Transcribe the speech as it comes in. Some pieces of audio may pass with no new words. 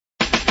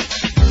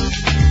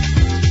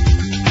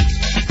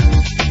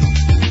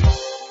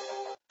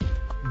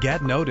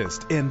Get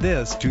noticed in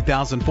this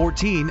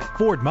 2014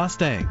 Ford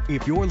Mustang.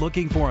 If you're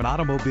looking for an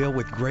automobile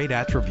with great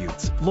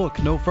attributes,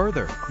 look no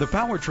further. The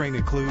powertrain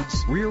includes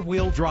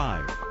rear-wheel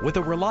drive with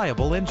a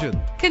reliable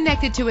engine.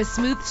 Connected to a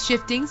smooth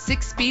shifting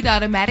 6-speed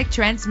automatic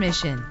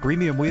transmission.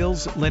 Premium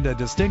wheels lend a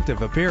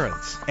distinctive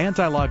appearance.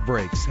 Anti-lock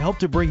brakes help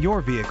to bring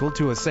your vehicle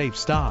to a safe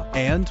stop.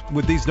 And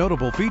with these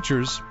notable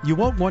features, you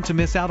won't want to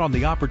miss out on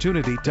the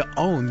opportunity to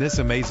own this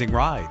amazing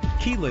ride.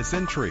 Keyless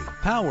entry,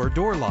 power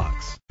door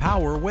locks,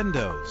 power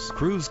windows,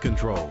 cruise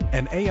control,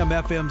 an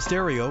AM/FM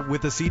stereo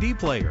with a CD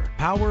player,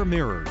 power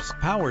mirrors,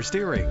 power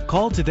steering.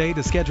 Call today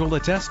to schedule a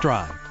test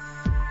drive.